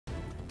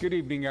Good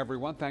evening,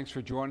 everyone. Thanks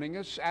for joining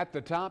us. At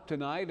the top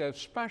tonight, a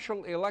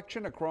special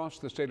election across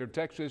the state of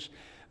Texas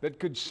that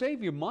could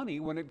save you money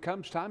when it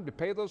comes time to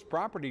pay those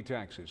property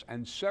taxes.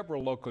 And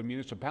several local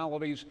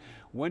municipalities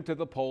went to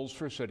the polls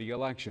for city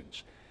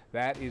elections.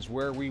 That is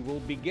where we will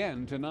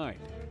begin tonight.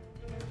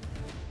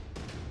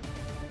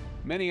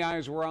 Many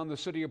eyes were on the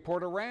city of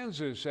Port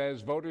Aransas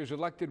as voters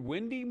elected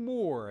Wendy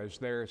Moore as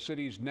their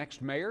city's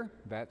next mayor.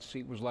 That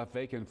seat was left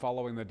vacant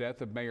following the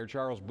death of Mayor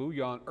Charles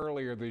Bujan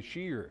earlier this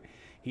year.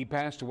 He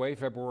passed away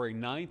February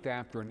 9th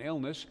after an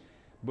illness.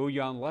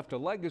 Bujan left a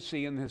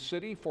legacy in the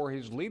city for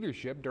his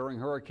leadership during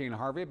Hurricane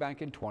Harvey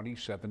back in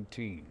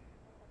 2017.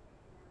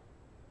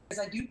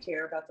 Because I do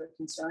care about their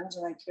concerns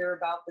and I care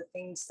about the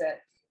things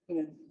that,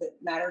 that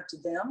matter to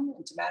them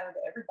and to matter to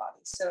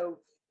everybody. So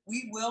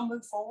we will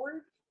move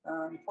forward.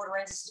 Port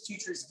Aransas'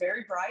 future is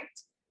very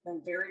bright.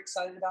 I'm very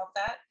excited about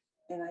that.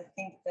 And I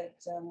think that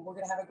we're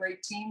going to have a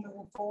great team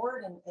moving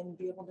forward and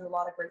be able to do a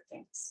lot of great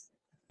things.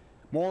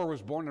 Moore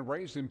was born and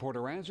raised in Port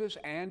Aransas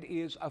and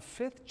is a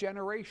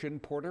fifth-generation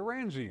Port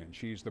Aransian.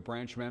 She's the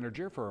branch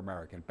manager for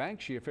American Bank.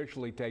 She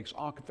officially takes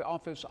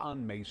office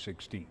on May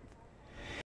 16th.